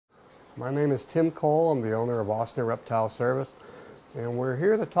My name is Tim Cole. I'm the owner of Austin Reptile Service, and we're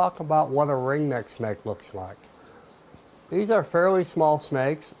here to talk about what a ringneck snake looks like. These are fairly small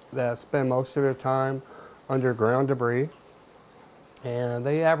snakes that spend most of their time under ground debris, and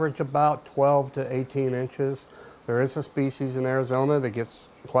they average about 12 to 18 inches. There is a species in Arizona that gets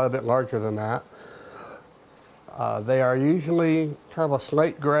quite a bit larger than that. They are usually kind of a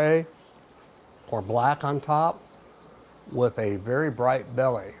slate gray or black on top with a very bright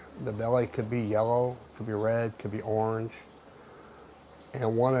belly. The belly could be yellow, could be red, could be orange.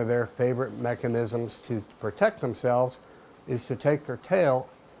 And one of their favorite mechanisms to protect themselves is to take their tail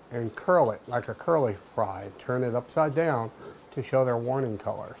and curl it like a curly fry, turn it upside down to show their warning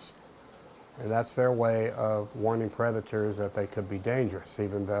colors. And that's their way of warning predators that they could be dangerous,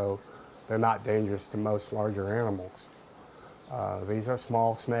 even though they're not dangerous to most larger animals. These are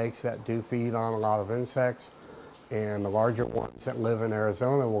small snakes that do feed on a lot of insects, and the larger ones that live in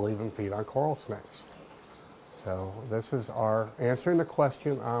Arizona will even feed on coral snakes. So this is our answering the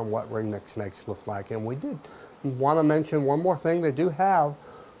question on what ringneck snakes look like. And we did want to mention one more thing. They do have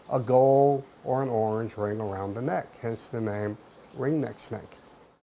a gold or an orange ring around the neck, hence the name ringneck snake.